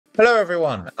Hello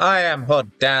everyone, I am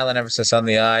Hod Dal and Emphasis on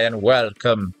the I, and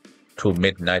welcome to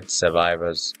Midnight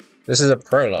Survivors. This is a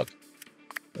prologue.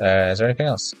 Is there anything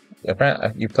else?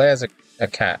 You play as a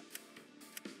cat.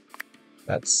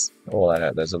 That's all I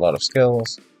know. There's a lot of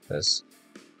skills, there's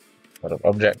a lot of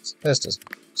objects. Let's just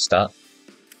start.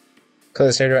 Clear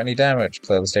the stage without any damage.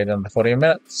 Clear the stage under 40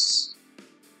 minutes.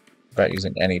 Without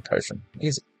using any potion.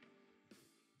 Easy.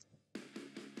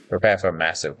 Prepare for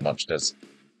massive monsters.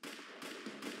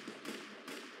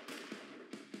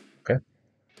 Okay.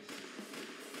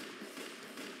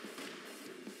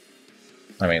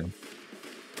 I mean,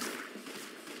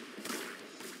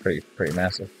 pretty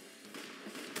massive.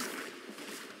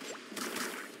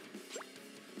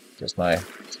 Just my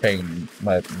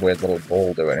weird little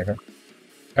ball do anything.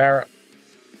 Parrot.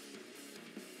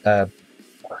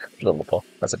 Little paw.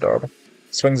 That's adorable.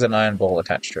 Swings an iron ball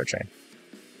attached to a chain.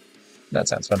 That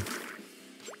sounds fun.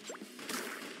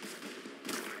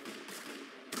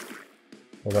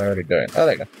 What was I already doing? Oh,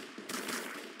 there you go.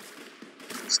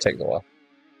 This takes a while.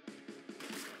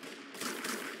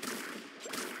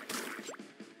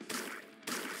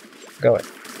 Go away.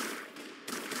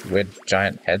 Weird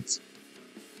giant heads.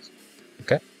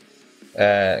 Okay.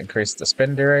 Increase the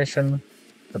spin duration.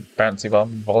 The bouncy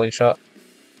bomb volley shot.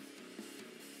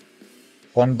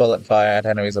 One bullet fired,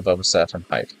 enemies above a certain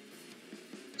height.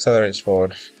 Accelerates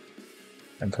forward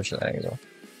and pushes the enemies off.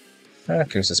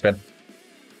 Increase the spin.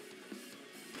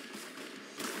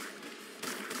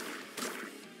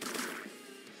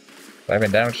 Have I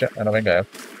been damaged yet? I don't think I have.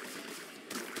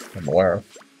 I'm aware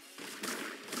of.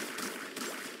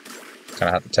 Kind of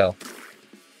hard to tell.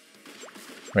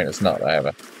 I mean, it's not that I have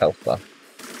a health bar.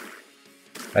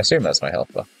 I assume that's my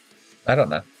health bar. I don't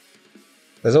know.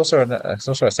 There's also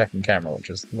a second camera, which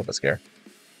is a little bit scary.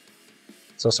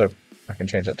 It's also, I can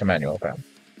change that to manual apparently.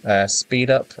 Speed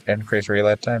up, increase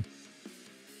reload time.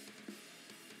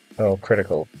 Oh,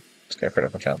 critical. Let's get a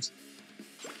critical chance.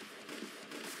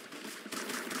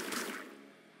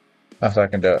 After I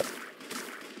can do it.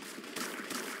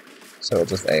 So we'll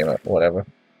just aim at whatever's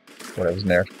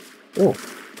near. Ooh.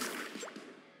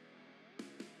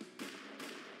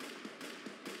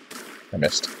 I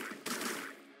missed.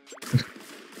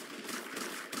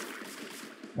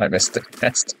 I missed the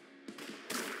nest.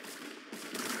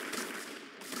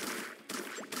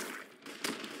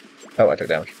 Oh, I took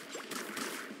damage.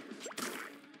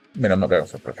 I mean, I'm not going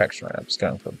for perfection right now, I'm just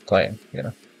going for playing, you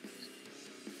know.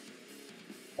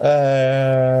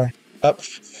 Up.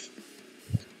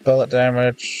 Bullet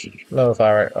damage, lower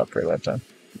fire rate, up reload time.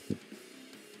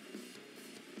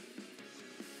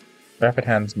 Rapid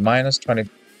hands minus 20.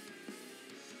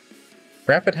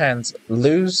 Rapid hands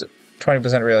lose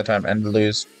 20% reload time and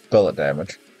lose bullet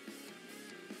damage.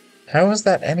 How is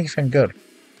that anything good?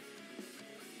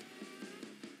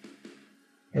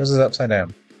 Yours is upside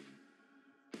down.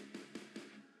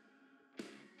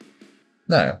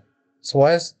 No. So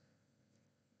why is...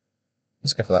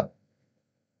 Let's go for that.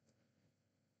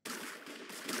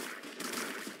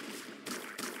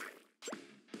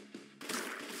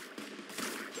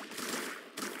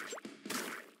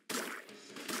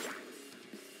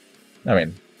 I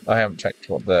mean, I haven't checked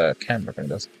what the camera thing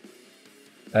does.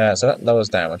 So that lowers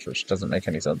damage, which doesn't make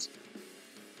any sense.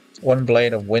 One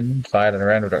blade of wind fired in a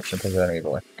random direction pushes the enemy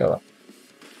away. Go up.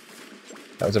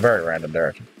 That was a very random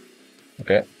direction.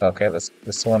 Okay,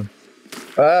 this one.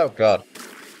 Oh god.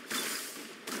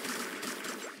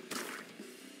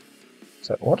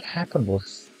 So what happened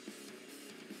with...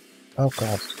 Oh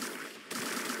god.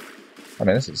 I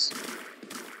mean, this is...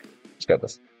 Let's go with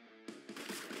this.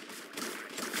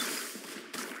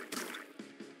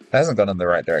 It hasn't gone in the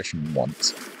right direction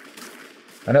once.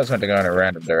 I know it's meant to go in a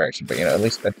random direction, but you know, at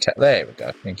least... There we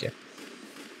go, thank you.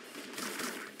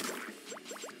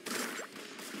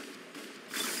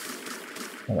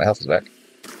 Oh, my health is back.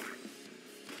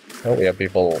 Oh, we have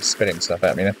people spitting stuff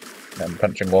at me now. And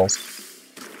punching walls.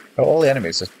 Oh, all the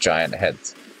enemies just giant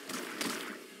heads.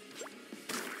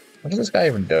 What is this guy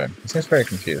even doing? He seems very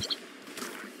confused.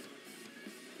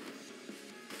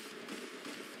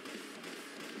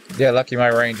 Yeah, lucky my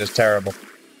range is terrible.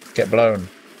 Get blown.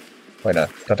 Wait, no.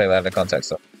 Don't take that out of context,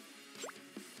 though.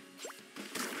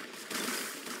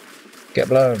 Get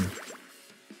blown.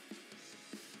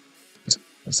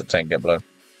 Instead of saying get blown.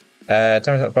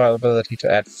 10% probability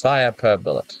to add fire per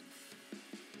bullet.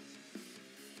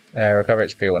 Recover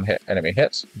HP when enemy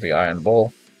hit. The iron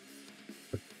ball.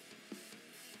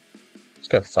 Let's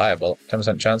go fire bullet.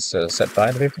 10% chance to set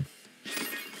fire to people.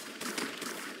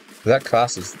 Is that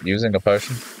class as using a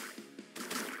potion?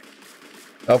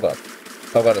 Oh god.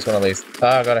 Oh god, it's one of these.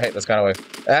 Oh god, I hate this kind of wave.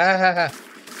 Ah ha ha!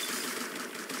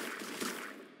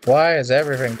 Why is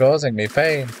everything causing me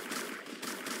pain?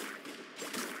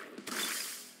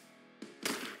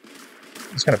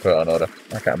 I'm just gonna put it on order.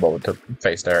 I can't bother to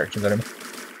face directions anymore.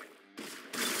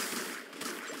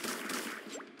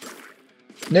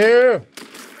 No!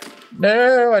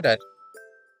 No, I died.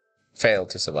 Failed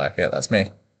to survive. Yeah, that's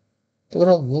me. The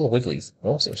little wigglies.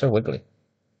 Also, so wiggly.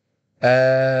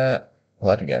 Well,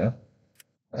 I didn't get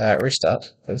it.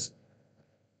 Restart, please.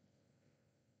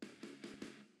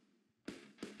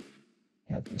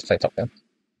 Let's play top down.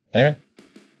 Anyway.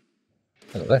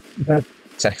 Hello there.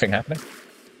 Is anything happening?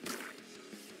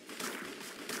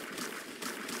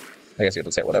 I guess you have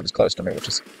to say whatever's close to me, which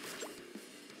is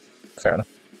fair enough.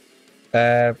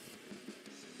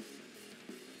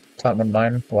 Plant one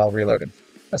mine while reloading.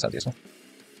 That sounds useful.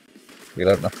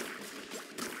 Reload enough.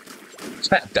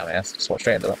 Dumbass. Just walk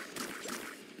straight into that.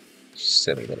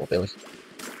 Silly little Billy.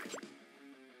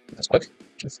 That's quick.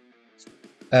 Just,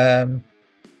 increase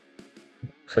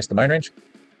the mine range.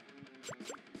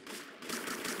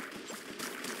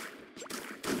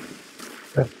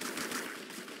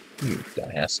 You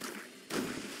dumbass.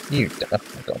 You dumb. Oh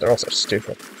my god, they're all so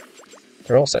stupid.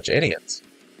 They're all such idiots.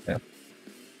 Yeah.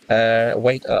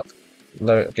 Weight up.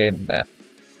 Low gain there.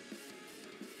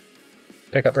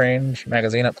 Pickup range,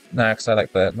 magazine up. Nah, because I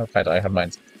like the. No, I have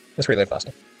mines. Just reload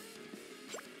faster.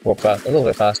 Walk fast, a little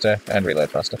bit faster, and reload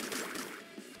faster.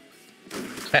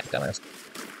 Dumbass.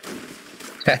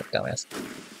 Dumbass.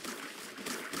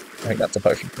 I think that's a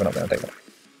potion. We're not going to take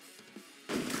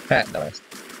that. Dumbass.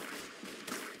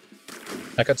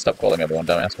 I could stop calling everyone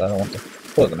dumbass, but I don't want to.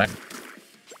 Oh, the magnet.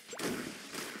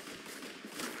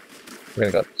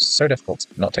 Really got so difficult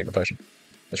to not take the potion.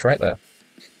 It's right there.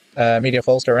 Meteor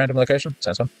falls to a random location.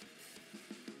 Sounds fun.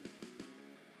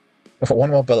 For one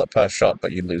more bullet per shot,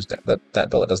 but you lose that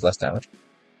bullet does less damage.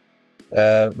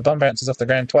 The bomb bounces off the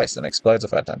ground twice and explodes a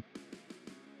third time.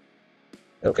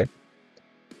 Okay.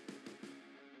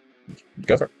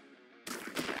 Go for it.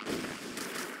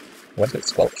 What did it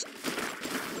squelch?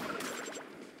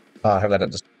 I hope that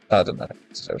didn't just... Oh, it didn't matter.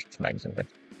 So it's magazine thing.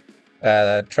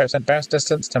 12% bounce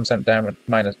distance, 10% down,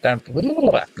 minus down... Blah,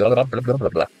 blah, blah,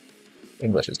 blah.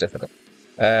 English is difficult.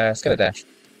 Let's get a dash.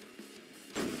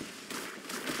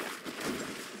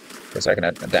 So I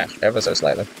can dash ever so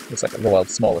slightly. It's like the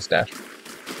world's smallest dash.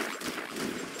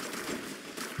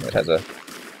 It has a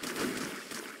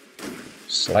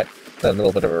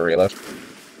little bit of a reload.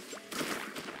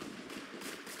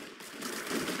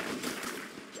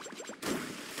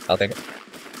 I'll take it.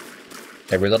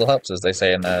 Every little helps, as they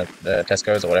say in the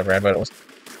Tesco's or whatever advert it was.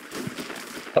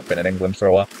 I've been in England for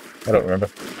a while. I don't remember.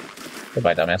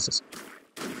 Goodbye, dumbasses.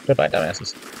 Goodbye,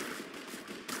 dumbasses.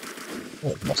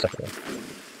 Oh, more stuff again.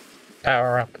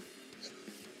 Power up.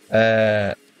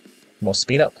 More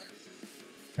speed up.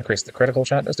 Increase the critical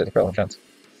chance. Let's do the critical chance.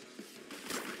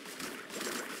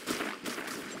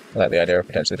 I like the idea of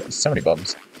potentially doing so many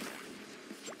bombs.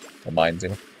 Or mines,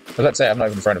 even. But let's say I'm not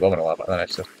even throwing a bomb in a while, but then I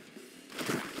just...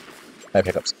 No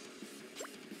pickups.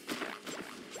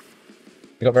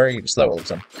 We got very slow all of a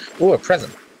sudden. Ooh, a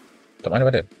present! Don't mind if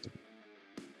I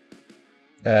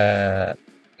did.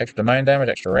 Extra mine damage,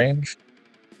 extra range.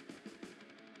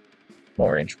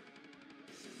 More range.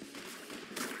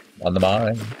 On the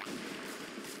mine.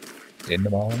 In the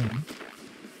mine.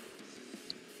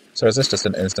 So is this just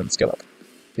an instant skill up?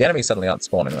 The enemies suddenly aren't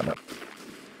spawning them up.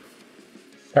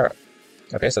 Parrot.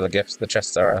 Okay, so the gifts, the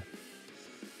chests are...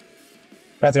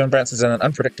 Pantheon bounces in an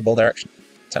unpredictable direction.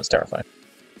 Sounds terrifying.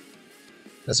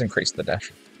 Let's increase the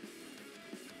dash.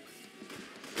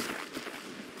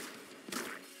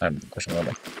 I'm pushing a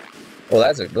little bit. Well,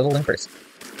 that's a little increase.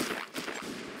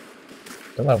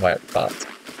 Don't know why it farts.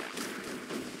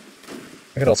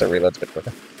 I could also reload a bit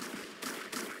quicker.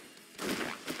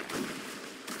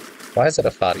 Why is it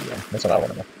a farty one? That's what I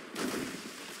want to know.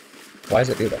 Why does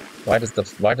it do that? Why does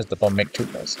the bomb make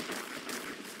toot noise?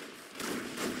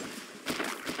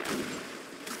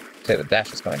 Okay, the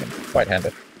dash is coming in quite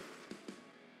handy.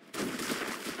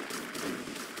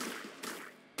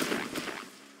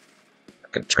 I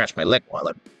can scratch my leg while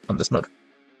I'm on this mode.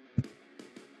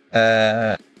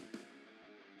 I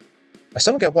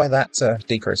still don't get why that's a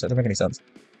decrease. That doesn't make any sense.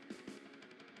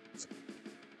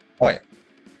 Oh, yeah.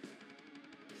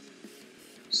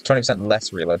 It's 20%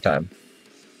 less reload time.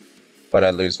 But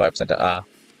I lose 5% to R.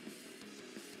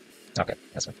 Okay,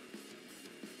 that's fine.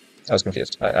 I was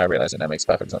confused. I realized it now makes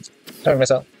perfect sense. Don't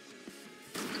myself.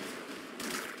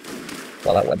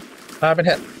 Well, that went. I've been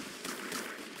hit.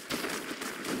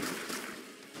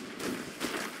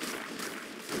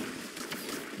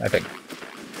 I think.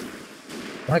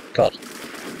 My god.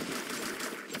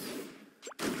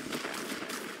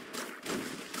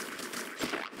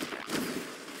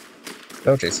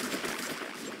 Oh, jeez.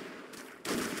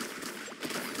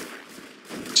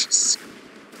 Jeez.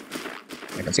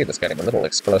 I can see this getting a little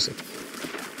explosive.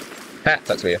 Ha!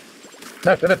 That's weird.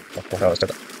 No, did it? Oh, I always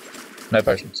took it. No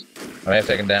potions. I may have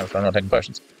taken damage, but I'm not taking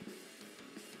potions.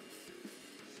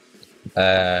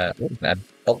 We can add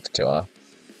bulk to our...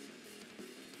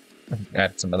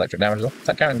 Add some electric damage as well. Is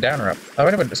that counting down or up? Oh,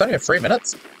 wait a minute. It's only 3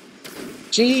 minutes?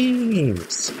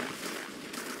 Jeez!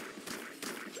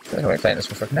 I've been playing this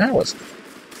for freaking hours.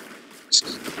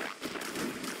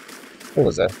 Oh,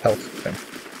 there's a health thing.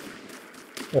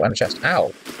 Oh, and a chest.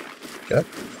 Ow! Good.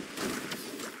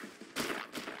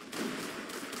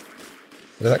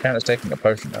 Does that count as taking a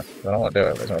potion, though? I don't want to do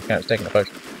it, but does it count as taking a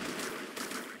potion?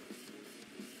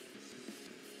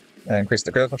 Increase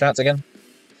the critical chance again.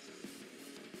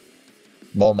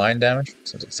 More mine damage.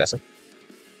 Seems excessive.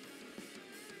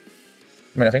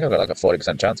 I mean, I think I've got like a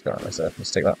 40% chance currently, so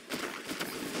let's take that.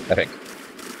 I think.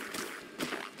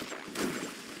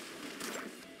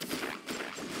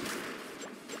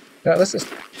 No, let's just...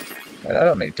 I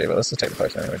don't need to, but let's just take the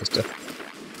potion anyway, just to...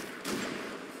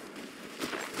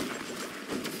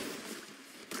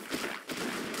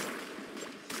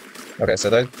 Okay, so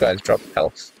those guys drop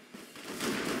health.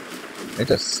 I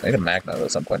need a magnet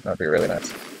at some point, that'd be really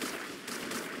nice.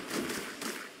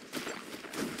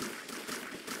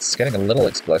 It's getting a little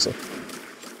explosive.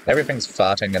 Everything's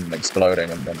farting and exploding,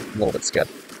 and I'm a little bit scared.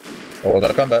 Oh, we've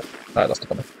got a combat. Oh, I lost a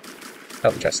combat.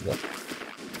 Oh, the chest as well.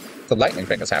 The lightning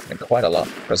thing is happening quite a lot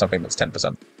for something that's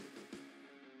 10%.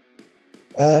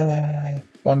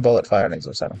 1 bullet fire needs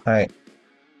of 7. Hey.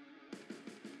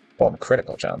 1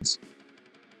 critical chance.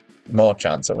 More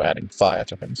chance of adding fire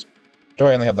to things. Do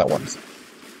I only have that once?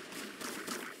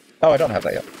 Oh, I don't have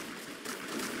that yet.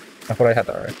 I thought I had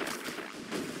that already.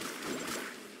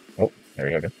 Oh, there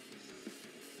we go again.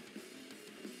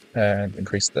 And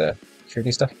increase the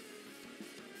security stuff.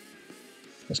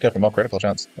 Let's go for more critical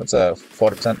chance. That's a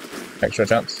 40% extra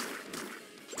chance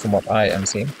from what I am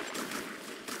seeing.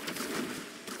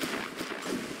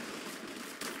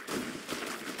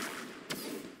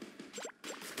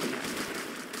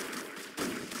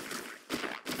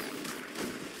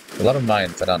 A lot of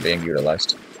mines that aren't being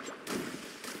utilized.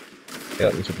 I feel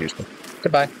like we should use them.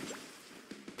 Goodbye.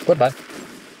 Goodbye.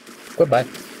 Goodbye.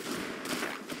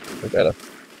 Look at it.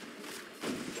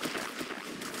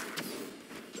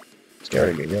 Get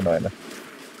rid of you, you're annoying me.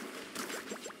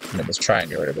 I'm going to just try and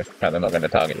get rid of you. Apparently I'm not going to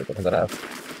target you because I have.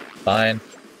 Fine.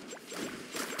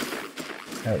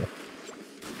 There we go.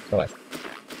 Go away.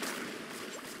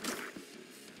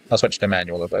 I'll switch to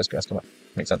manual if those guys come up.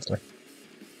 Makes sense to me.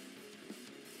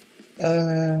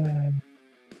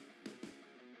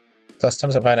 Plus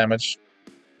 10% fire damage.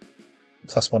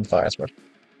 Plus 1 fire spread.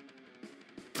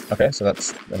 Okay, so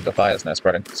that's the fire's now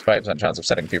spreading. It's 5% chance of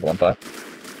setting people on fire.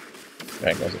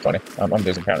 There goes at 20. I'm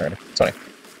losing count already. 20.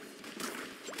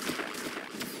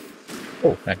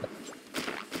 Oh, hang on.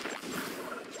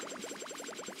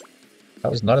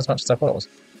 That was not as much as I thought it was.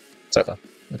 So far.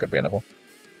 It could be enough.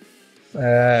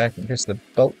 Increase the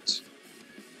bolt.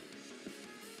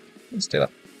 Let's do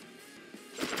that.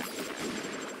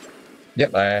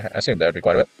 Yep, I assumed there would be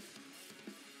quite a bit.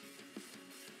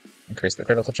 Increase the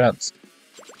critical chance.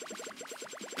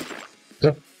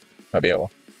 Oh, might be a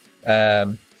while.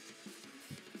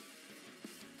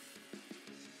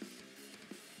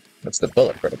 That's the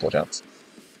bullet critical chance.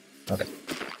 Okay.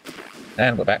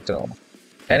 And we're back to normal.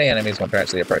 Any enemies want to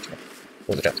actually approach me.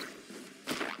 Pull the chest.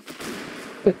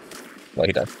 Well,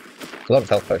 he died. A lot of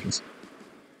health potions.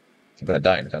 I'm going to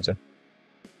die anytime soon.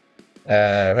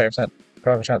 30%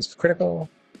 critical chance for critical.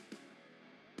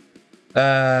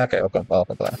 Okay, I'll go for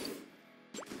that.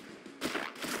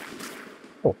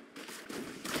 Oh.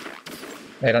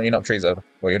 Hey, don't you knock trees over?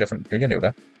 Well, you're different. You're a new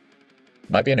guy.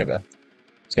 Might be a new guy.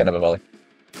 Let's get another volley.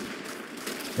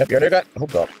 Yep, you're a new guy. Oh,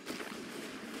 God.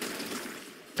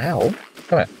 Ow.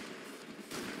 Come here.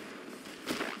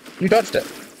 You dodged it.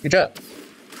 You jerk.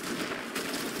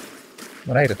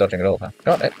 Well, now you're just dodging it all, huh?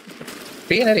 Got it.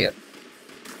 Be an idiot.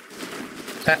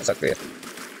 That sucks weird.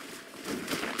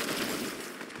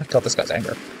 Oh, God, this guy's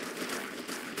angry.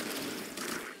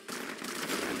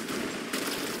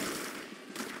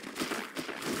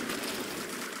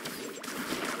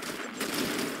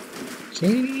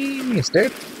 Jeez,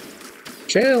 dude.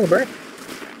 Chill, bro.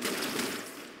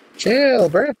 Chill,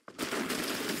 bro.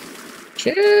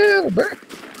 Chill, bro.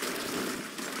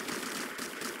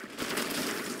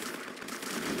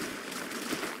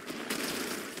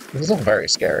 This is all very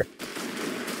scary.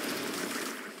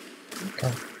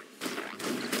 Okay.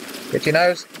 Get your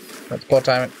nose. That's poor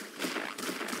timing.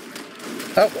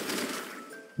 Oh.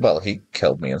 Well, he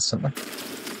killed me instantly.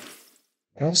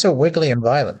 They're also wiggly and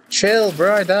violent. Chill,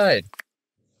 bro, I died.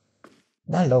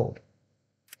 My lord.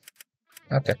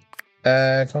 Okay.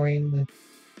 Can we...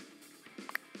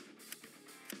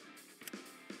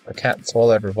 A cat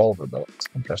swallowed revolver bullets.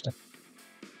 Interesting.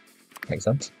 Makes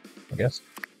sense, I guess.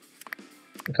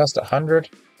 It cost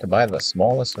 100 to buy the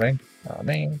smallest thing. I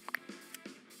mean...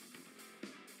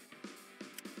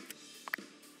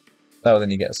 Oh, then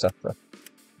you get stuff though.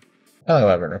 How long have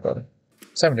I been recording?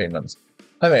 17 minutes.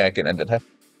 I think I can end it here.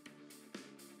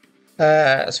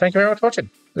 So thank you very much for watching.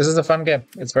 This is a fun game.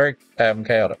 It's very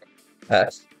chaotic.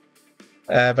 But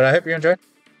I hope you enjoyed.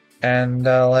 And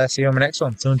I'll see you on the next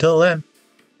one. So until then,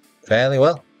 fairly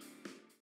well.